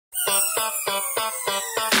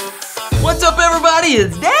everybody,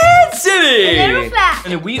 it's Dad City! And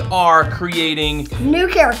And we are creating new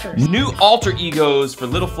characters. New alter egos for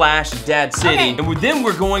Little Flash and Dad City. Okay. And then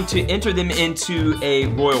we're going to enter them into a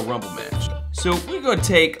Royal Rumble match. So we're going to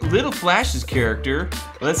take Little Flash's character.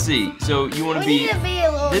 Let's see. So you want to be a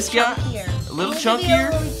little this guy? chunkier. A little chunkier?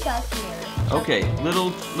 A little chunkier. Okay,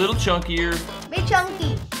 little chunkier. Be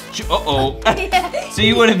chunky. Uh-oh. So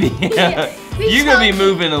you want to be, you're going to be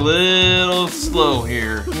moving a little slow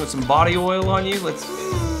here. You want some body oil on you? Let's,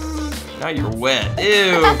 now you're wet. Ew.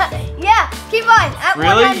 Yeah, keep on. At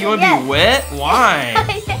Really? 100, You want to be wet? Why?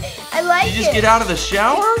 I like You just get out of the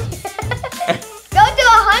shower? Go to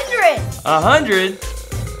 100. 100?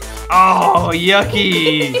 Oh,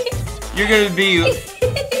 yucky. You're going to be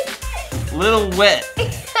a little wet.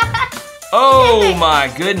 Oh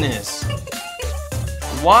my goodness.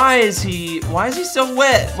 Why is he so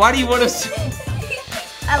wet? Why do you want to?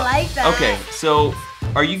 I like that. Okay, so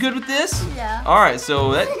are you good with this? Yeah. All right,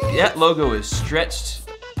 so that logo is stretched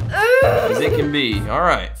as it can be. All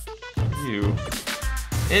right. Ew.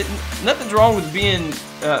 Nothing's wrong with being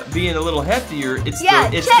a little heftier. It's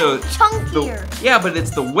chunkier. Yeah, but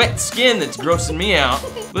it's the wet skin that's grossing me out.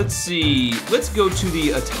 Let's see. Let's go to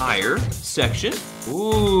the attire section.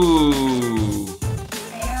 Ooh.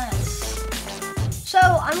 Yes. So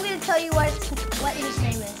I'm gonna tell you what his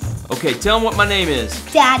name is. Okay, tell him what my name is.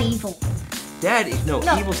 Dad Evil. No,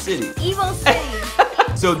 Evil City. Evil City.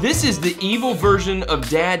 So this is the evil version of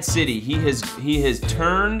Dad City. He has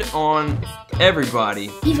turned on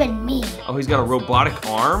everybody. Even me. Oh, he's got a robotic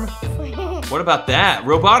arm? What about that?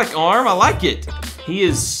 Robotic arm? I like it. He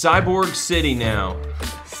is Cyborg City now.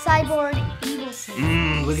 Cyborg Evil City.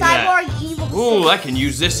 Look at that. Cyborg Evil City. Ooh, I can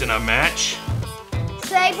use this in a match.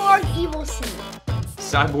 Cyborg Evil City.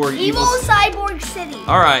 Cyborg Evil Cyborg City.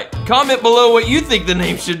 All right, comment below what you think the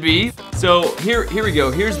name should be. So here we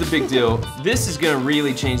go. Here's the big deal. This is gonna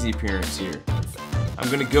really change the appearance here. I'm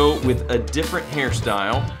gonna go with a different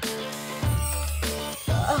hairstyle.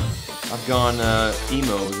 I've gone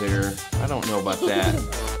emo there. I don't know about that.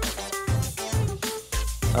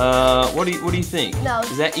 What do you think? No.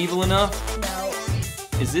 Is that evil enough? No.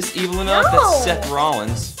 Is this evil enough? No. That's Seth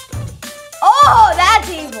Rollins. Oh, that's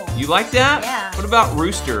evil. You like that? Yeah. What about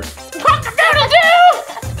Rooster?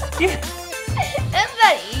 Yeah. That's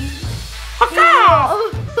not evil.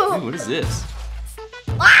 Ooh, what is this?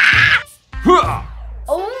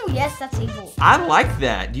 Oh, yes, that's evil. I like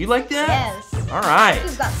that. Do you like that? Yes. All right.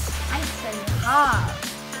 You've got spikes and hot.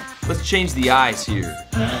 Let's change the eyes here.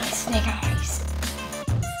 Snake eyes.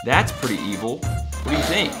 That's pretty evil. What do you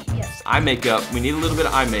think? Yes. Eye makeup. We need a little bit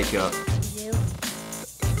of eye makeup. You.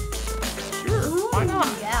 Sure. Why not?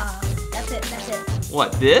 Yeah. That's it. That's it.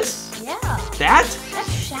 What, this? Yeah. That?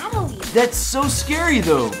 That's shadowy. That's so scary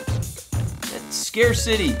though. That's Scare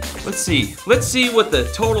City. Let's see. Let's see what the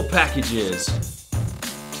total package is.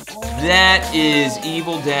 That is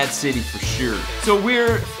Evil Dad City for sure. So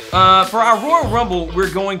we're, for our Royal Rumble, we're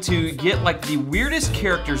going to get like the weirdest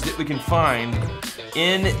characters that we can find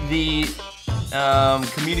in the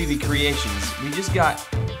community creations. We just got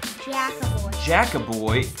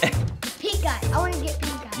Jackaboy. Pink guy. I want to get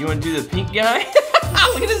pink guy. You want to do the pink guy?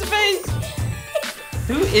 Look at his face.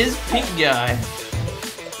 Who is pink guy?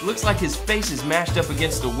 Looks like his face is mashed up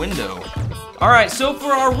against the window. All right, so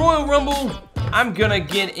for our Royal Rumble, I'm gonna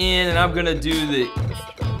get in and I'm gonna do the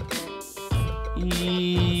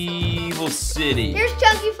Evil City. Here's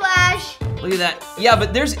Chunky Flash. Look at that. Yeah,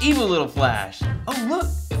 but there's Evil Little Flash. Oh look,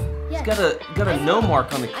 Yeah. He's got a no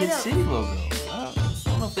mark on the Kid City logo. I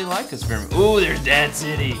don't know if they like us very much. Ooh, there's Dad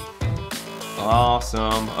City.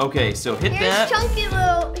 Awesome. Okay, so hit that.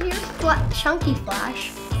 Here's Chunky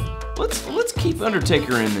Flash. Let's keep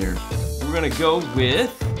Undertaker in there. We're gonna go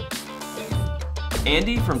with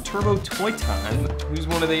Andy from Turbo Toy Time. Who's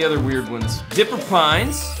one of the other weird ones? Dipper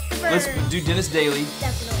Pines. Let's do Dennis Daly.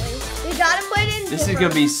 Definitely. We gotta put in This is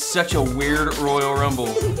gonna be such a weird Royal Rumble.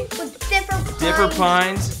 With Dipper Pines. Dipper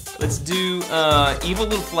Pines. Let's do Evil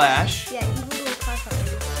Little Flash. Yeah, Evil Little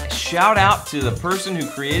Flash. Shout out to the person who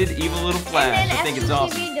created Evil Little Flash. I think it's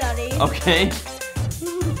awesome. FGTEEV Duddy. Okay.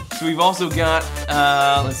 So we've also got,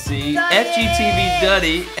 let's see, Duddy. FGTEEV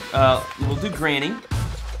Duddy. We'll do Granny.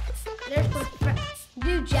 There's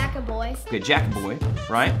do Jackaboy. Okay, Jackaboy,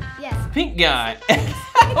 right? Yes. Pink guy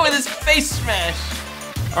with his face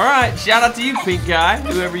smashed. All right, shout out to you, pink guy,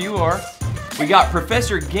 whoever you are. We got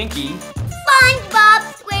Professor Genki. Spongebob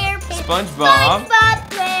SquarePants. SpongeBob. SpongeBob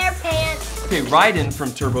SquarePants. Okay, Raiden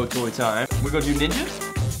from Turbo Toy Time. We're gonna do Ninja.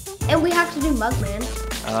 And we have to do Mugman.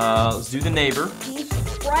 Let's do the neighbor. He's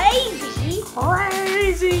crazy.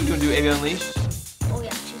 Crazy. You wanna do Amy Unleashed? Oh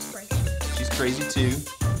yeah, she's crazy. She's crazy too.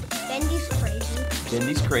 Bendy's crazy.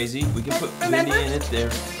 Bendy's crazy. We can put Remember? Bendy in it there.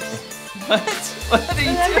 What? What are you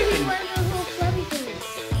Remember he's doing? one of those little flubby things.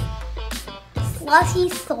 Slushy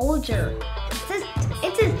soldier.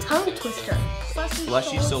 It's his tongue twister.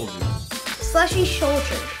 Slushy soldier. Slushy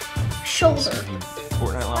shoulder. Shoulder.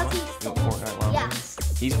 Fortnite llama? Slushy You want Fortnite llama? Yes.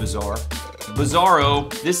 He's bizarre. Bizarro.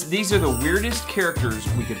 These are the weirdest characters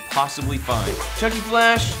we could possibly find. Chucky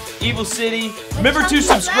Flash, Evil City. Remember to Chucky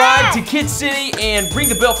subscribe Flash. to Kid City and ring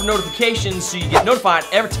the bell for notifications so you get notified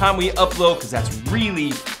every time we upload, because that's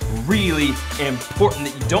really, really important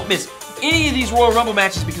that you don't miss any of these Royal Rumble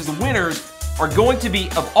matches, because the winners are going to be,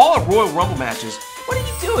 of all our Royal Rumble matches, what are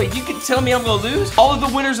you doing? You can tell me I'm gonna lose? All of the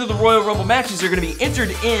winners of the Royal Rumble matches are gonna be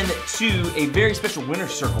entered into a very special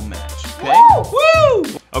winner's circle match. Okay? Woo! Woo!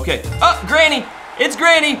 Okay. Granny! It's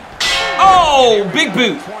Granny! Oh, big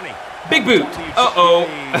boot! Big boot! Uh-oh.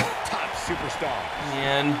 Top superstar.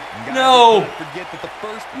 Man. No! Forget that the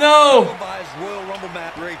first No! televised Royal Rumble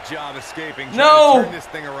match. Great job escaping. Trying No! to turn this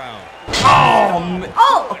thing around. Oh, man.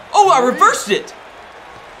 Oh! Oh, I reversed it!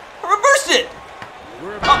 I reversed it!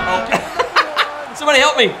 Uh-oh. Somebody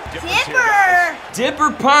help me! Dipper!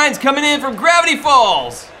 Dipper Pines coming in from Gravity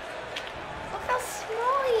Falls! Look how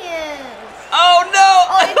small he is. Oh no!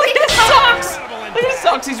 Oh, Look at his socks! Look at his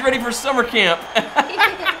socks, he's ready for summer camp.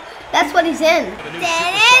 That's what he's in.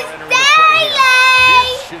 Dennis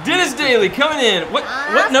Daly! Dennis Daly coming in. What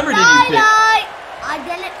number did you pick? I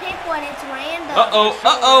didn't pick one, it's random. Uh-oh,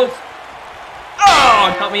 uh-oh.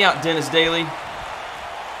 Oh, help me out, Dennis Daly.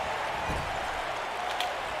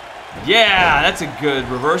 Yeah, that's a good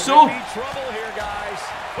reversal.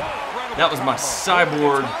 That was my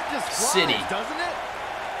Cyborg City.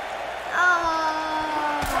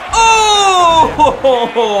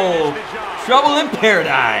 Oh! Trouble in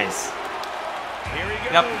Paradise.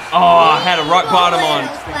 Yep. Oh, I had a rock bottom on.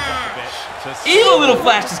 Evil Little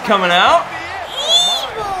Flash is coming out.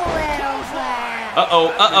 Evil Little Flash. Uh-oh,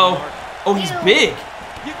 uh-oh. Oh, he's big.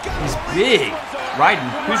 He's big. Riding.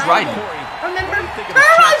 Who's riding? Remember?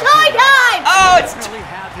 Burrow's high time! Oh, it's...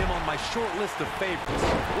 have him on my short list of favorites.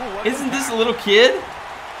 Isn't this a little kid?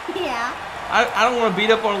 Yeah. I don't want to beat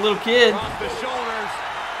up on a little kid. What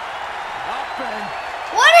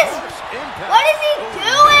is he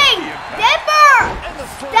doing? Dipper!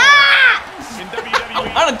 Stop!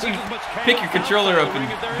 Why don't you pick your controller up and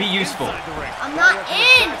be useful? I'm not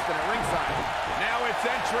in.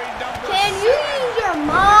 Can you use your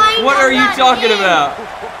mind? What are you I'm not talking in. about?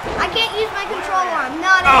 I can't use my controller. I'm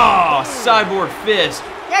not in. Oh, Cyborg Fist.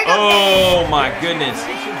 There goes Oh my goodness.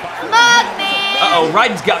 Mugman. Uh-oh,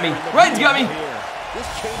 Raiden's got me. Raiden's got me.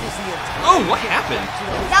 Oh, what happened?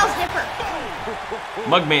 That was Dipper.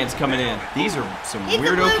 Mugman's coming in. These are some He's the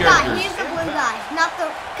weirdo blue guy. characters. He's the blue guy. Not the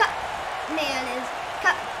cup man is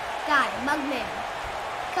cup guy. Mugman.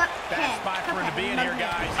 Cuphead.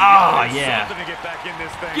 Oh, yeah.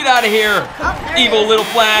 Get out of here. Oh, there he Evil is. Little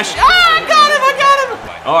Flash. Ah, I got him.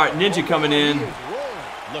 All right, Ninja coming in.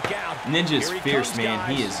 Ninja's fierce, man.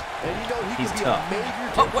 He's tough.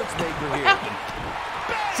 Oh, what happened?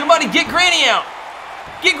 Somebody get Granny out.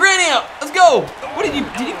 Get Granny out. Let's go. What did you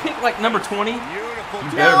pick like number 20? You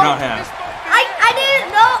better not have. I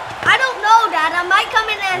didn't know. I don't know, Dad. I might come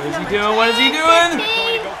in as What is he number doing? What is he 10, doing?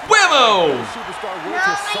 15. Whammo! 9.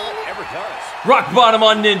 Rock bottom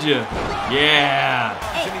on Ninja. Yeah.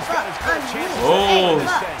 Oh.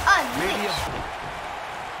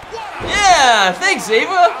 Yeah. Thanks,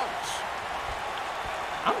 Ava.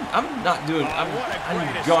 I'm not doing. I'm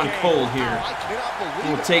gone cold here.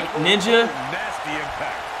 We'll take Ninja.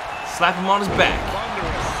 Slap him on his back.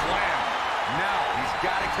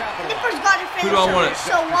 Dipper's got to finish Who do I want him, it?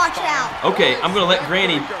 so watch out. Okay, I'm gonna let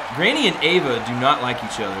Granny and Ava do not like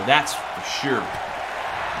each other. That's for sure.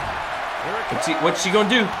 What's she gonna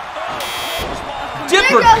do?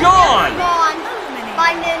 Dipper gone!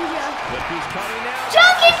 By Ninja.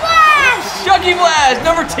 Chucky Flash! Chucky Flash,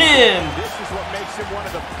 number 10.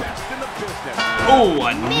 Oh,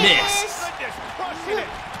 a miss.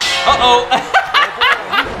 Uh-oh.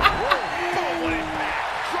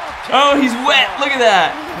 Oh, he's wet. Look at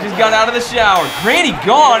that. Just got out of the shower. Granny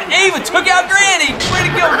gone. Ava took out Granny. Way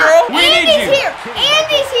to go, girl. We need you. Andy's here.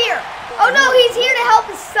 Andy's here. Oh no, he's here to help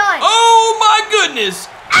his son. Oh my goodness.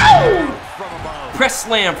 Ow! Press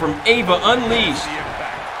slam from Ava Unleashed.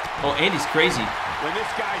 Oh, Andy's crazy. When this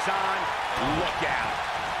guy's on, look out.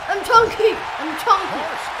 I'm chunky. I'm chunky.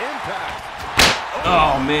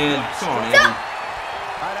 Oh man. Come on, Andy.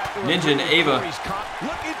 Ninja and Ava.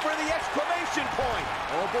 Looking for the exclamation point.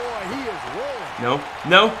 Oh boy, he is rolling. No,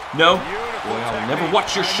 no, no. Boy, I will never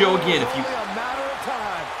watch your show again if you... Only a matter of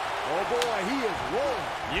time. Oh boy, he is rolling.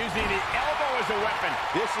 Using the elbow as a a weapon.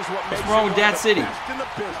 This is what makes wrong with Dad City?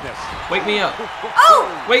 Wake me up. Oh!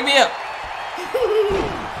 Wake me up.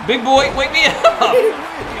 Big boy, wake me up.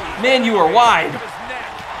 Man, you are wide.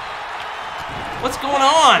 What's going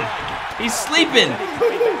on? He's sleeping.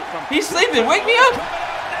 He's sleeping. Wake me up.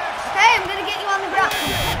 Hey, I'm gonna get you on the ground.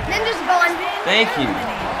 Ninja's going. Thank you.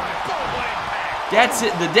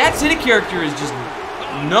 The Dad City character is just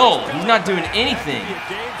null. He's not doing anything.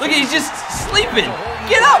 Look, he's just sleeping.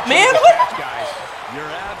 Get up, man. What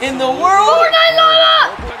in the world? Fortnite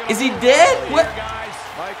Llama! Is he dead? What?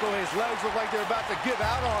 Michael, his legs look like they're about to give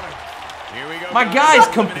out on him. Here we go. My guy's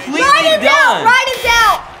completely Ryan is out! done. Ryan is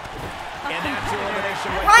out! And that's elimination.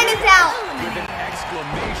 Ryan is out! With an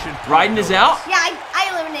exclamation point. Ryden is out? Yeah, I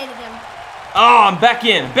eliminated him. Oh, I'm back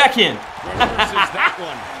in. Back in. Reverses that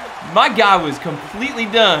one. My guy was completely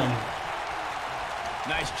done.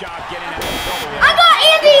 Nice job getting out of trouble. I got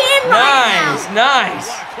Andy in right Nice, nice.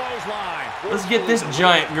 What a clothesline. Let's get this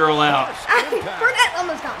giant girl out. now. Fortnite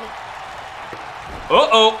almost got me.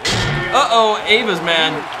 Uh-oh. Uh-oh, Ava's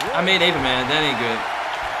mad. I made Ava mad. That ain't good.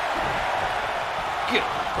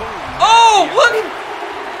 Oh, look!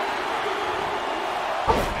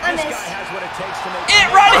 I This missed. guy has what it takes to make It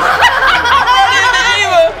right into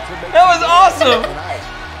Ava. That was awesome.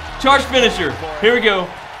 Charge finisher. Here we go.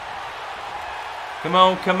 Come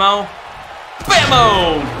on, come on.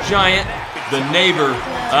 Bammo! Giant. The neighbor.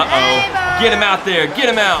 Uh-oh. Get him out there. Get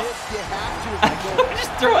him out. We're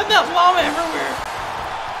just throwing that llama everywhere.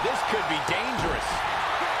 This could be dangerous.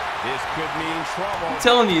 This could mean trouble. I'm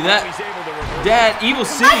telling you that He's able to reverse. Dad, Evil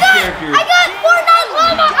City character. I got Fortnite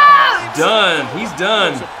Llama out! Done. He's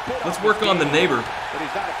done. Let's work on the neighbor. But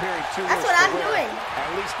he's not appearing too That's loose what to I'm win. doing. At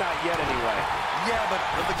least not yet anyway. Yeah, but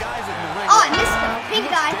the guys in the ring. Oh, I missed him. Pink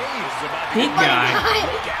guy. Pink guy.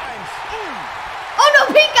 Oh no,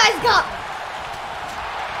 pink guy's got.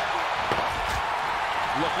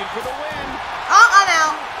 Looking for the win. Oh, I'm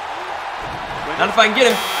out. Not if I can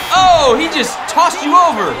get him. Oh, he just tossed you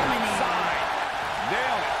over.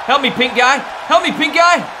 Help me, pink guy. Help me, pink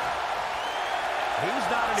guy.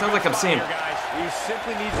 Sounds like I'm saying He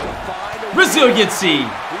simply needs to find a resiliency.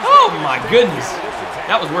 Oh my goodness.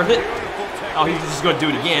 That was worth it. Oh, he's just gonna do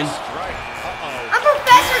it again. I'm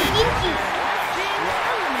Professor Ginky.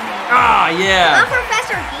 Ah, yeah. I'm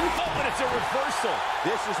Professor Ginky. But it's a reversal.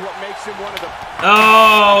 This is what makes him one of the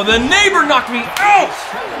Oh, the neighbor knocked me out.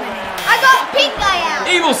 I got pink guy out.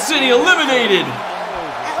 Evil City eliminated.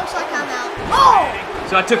 That looks like I'm out. Oh!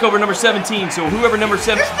 So I took over number 17. So whoever number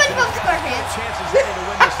 7. There's SpongeBob SquarePants. chances able to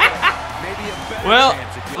win this thing. Maybe a better Well,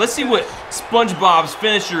 chance if you let's see what SpongeBob's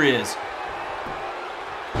finisher is.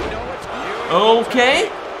 know Okay.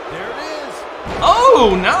 There it is.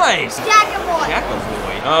 Oh, nice. Jackaboy.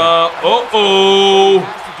 Jackaboy. Uh-oh.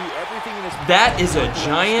 Has to do everything in his That is a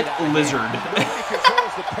giant lizard. He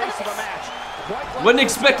controls the pace of a match. Quite like Wasn't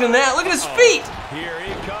expecting that. Look at his feet. Here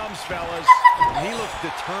he comes, fellas. He looks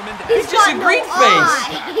determined. He's just got a green no face.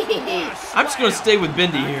 eye. I'm just going to stay with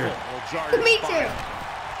Bendy here. Me too.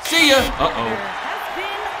 See ya. Uh-oh.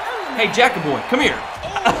 Hey, Jackaboy, come here.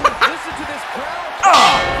 Listen to this crowd.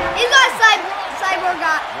 Ah! He's got a cyborg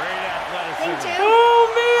got Great thing athleticism. too. Oh,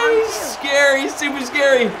 man, he's scary. He's super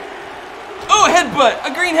scary. Oh, a headbutt.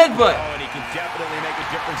 A green headbutt. Oh, and he can definitely make a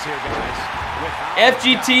difference here, guys. With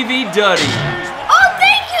FGTEEV Duddy. Oh,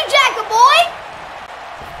 thank you, Jackaboy.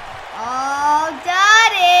 Oh,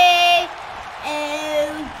 Daddy.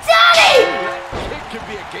 Oh, Daddy. it could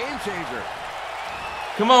be a game changer.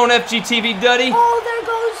 Come on, FGTEEV Duddy. Oh, there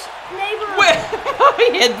goes neighbor. Well,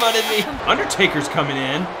 he headbutted me. Undertaker's coming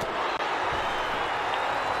in.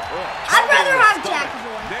 I'd rather have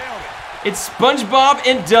Jackaboy. Nailed it. It's SpongeBob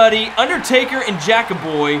and Duddy, Undertaker and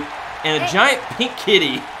Jackaboy, and a giant pink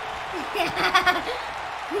kitty.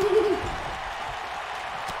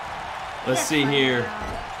 Let's see here.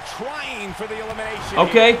 Trying for the elimination.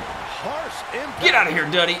 Okay, Harsh impact. get out of here,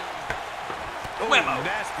 Duddy. Oh, Whammo.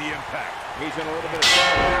 nasty impact. He's in a little bit of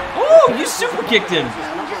trouble. Oh, you super kicked him.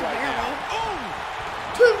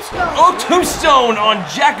 Tombstone. Oh, tombstone on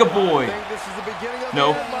Jackaboy. I think this is the beginning of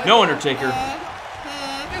No, the end, no Undertaker.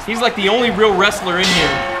 He's like the only real wrestler in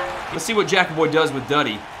here. Let's see what Jackaboy does with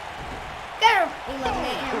Duddy. Gotta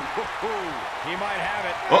eliminate him. He might have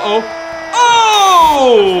it. Uh-oh.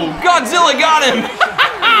 Oh! Godzilla got him!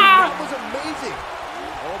 That was amazing.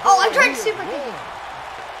 Oh, I tried to super kick him.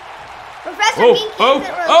 Professor Oh, Ginky oh,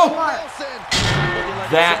 isn't really oh. smart.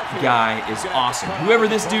 That guy is awesome. Whoever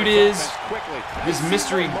this dude is, this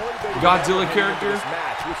mystery Godzilla character,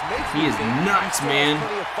 he is nuts, man.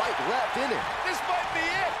 This might be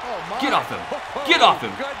it. Oh, my. Get off him. Get off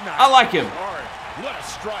him. I like him. What a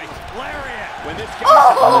strike. Lariat. When this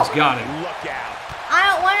Oh! Almost got him. Look out.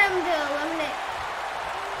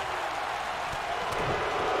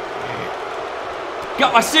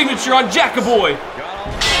 Got my signature on Jackaboy.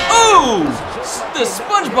 Ooh! The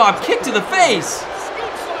Spongebob kick to the face.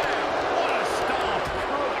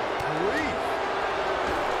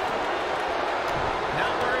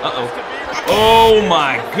 Uh-oh. Oh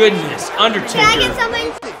my goodness, Undertaker. Can I get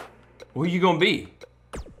something? Where you gonna be?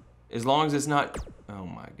 As long as it's not, oh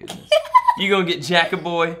my goodness. You gonna get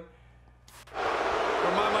Jackaboy? For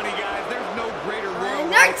my money, guys, there's no greater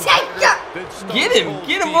world. Undertaker! Get him,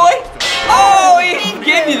 boy! Oh, he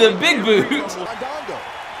gave you the big boot.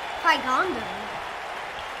 Pygondo.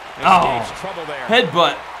 Oh,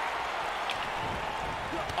 headbutt.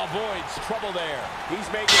 Avoids trouble there. He's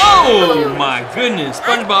making Oh my goodness,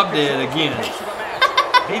 SpongeBob dead again.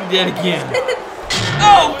 He dead again.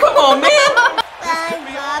 Oh, come on, man!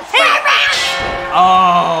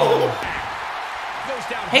 Oh.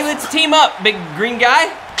 Hey, let's team up, big green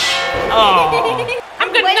guy. Oh.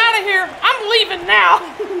 I'm getting out of here. I'm leaving now.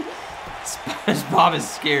 SpongeBob is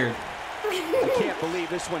scared. I can't believe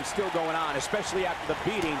this one's still going on, especially after the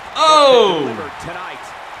beating. Oh. Delivered tonight.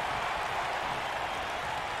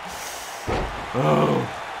 Oh.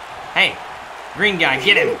 Hey, green guy,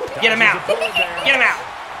 get him. Get him out. Get him out.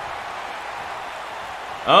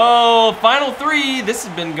 Oh, final three. This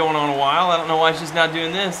has been going on a while. I don't know why she's not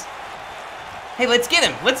doing this. Hey, let's get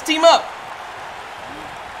him. Let's team up.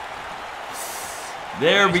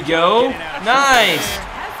 There we go. Nice.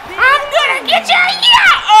 I'm gonna get you.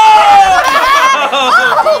 Yeah. Oh!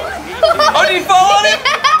 Oh, did he fall on it?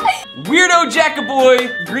 Weirdo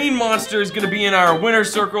Jackaboy Green Monster is gonna be in our winner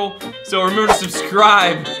circle. So remember to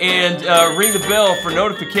subscribe and ring the bell for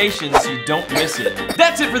notifications so you don't miss it.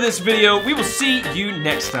 That's it for this video. We will see you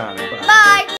next time. Bye. Bye.